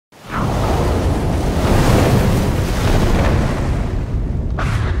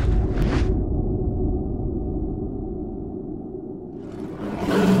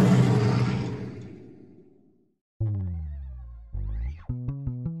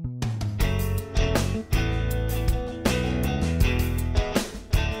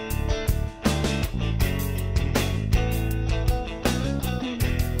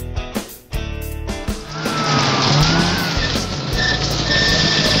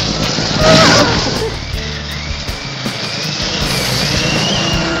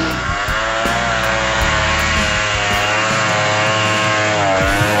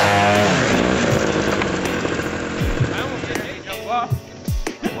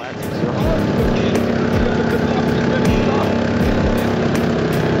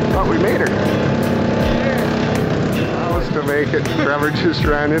Trevor just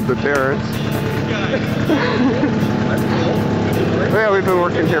ran into Terrence. Yeah, we've been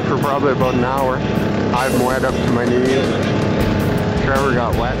working here for probably about an hour. I'm wet up to my knees. Trevor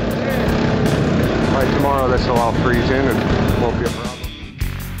got wet. By tomorrow this will all freeze in and won't be a problem.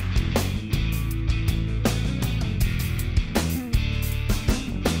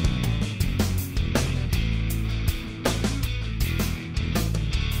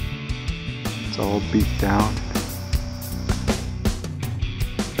 It's all beat down.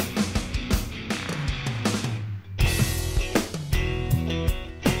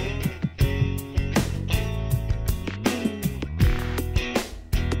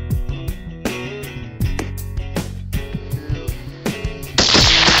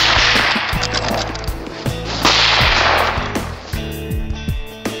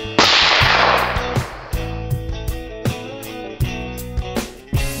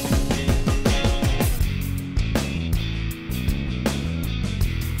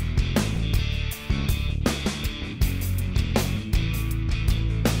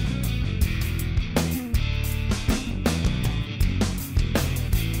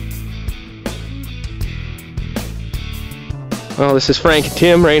 Well, this is Frank and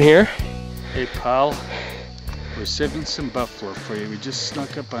Tim right here. Hey pal, we're saving some buffalo for you. We just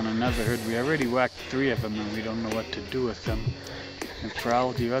snuck up on another herd. We already whacked 3 of them and we don't know what to do with them. And for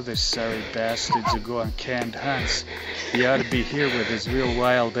all you other sorry bastards who go on canned hunts, you ought to be here with these real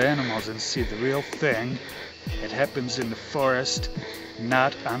wild animals and see the real thing. It happens in the forest,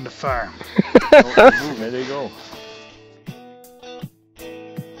 not on the farm. Oh, there they go.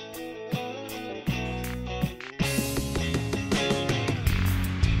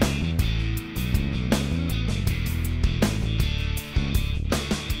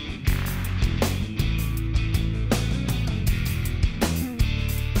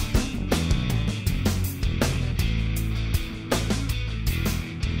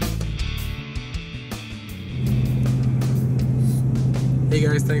 Hey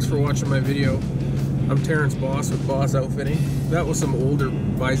guys, thanks for watching my video. I'm Terrence Boss with Boss Outfitting. That was some older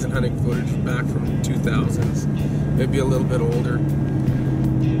bison hunting footage back from 2000s, maybe a little bit older.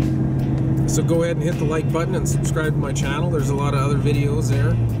 So go ahead and hit the like button and subscribe to my channel. There's a lot of other videos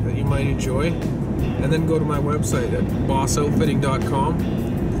there that you might enjoy. And then go to my website at bossoutfitting.com.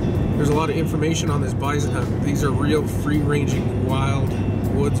 There's a lot of information on this bison hunt. These are real free-ranging wild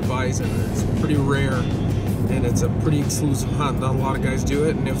woods bison. It's pretty rare. And it's a pretty exclusive hunt. Not a lot of guys do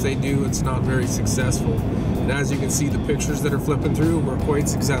it, and if they do, it's not very successful. And as you can see, the pictures that are flipping through, we're quite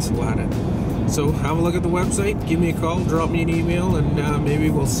successful at it. So have a look at the website, give me a call, drop me an email, and maybe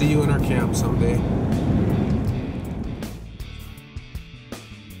we'll see you in our camp someday.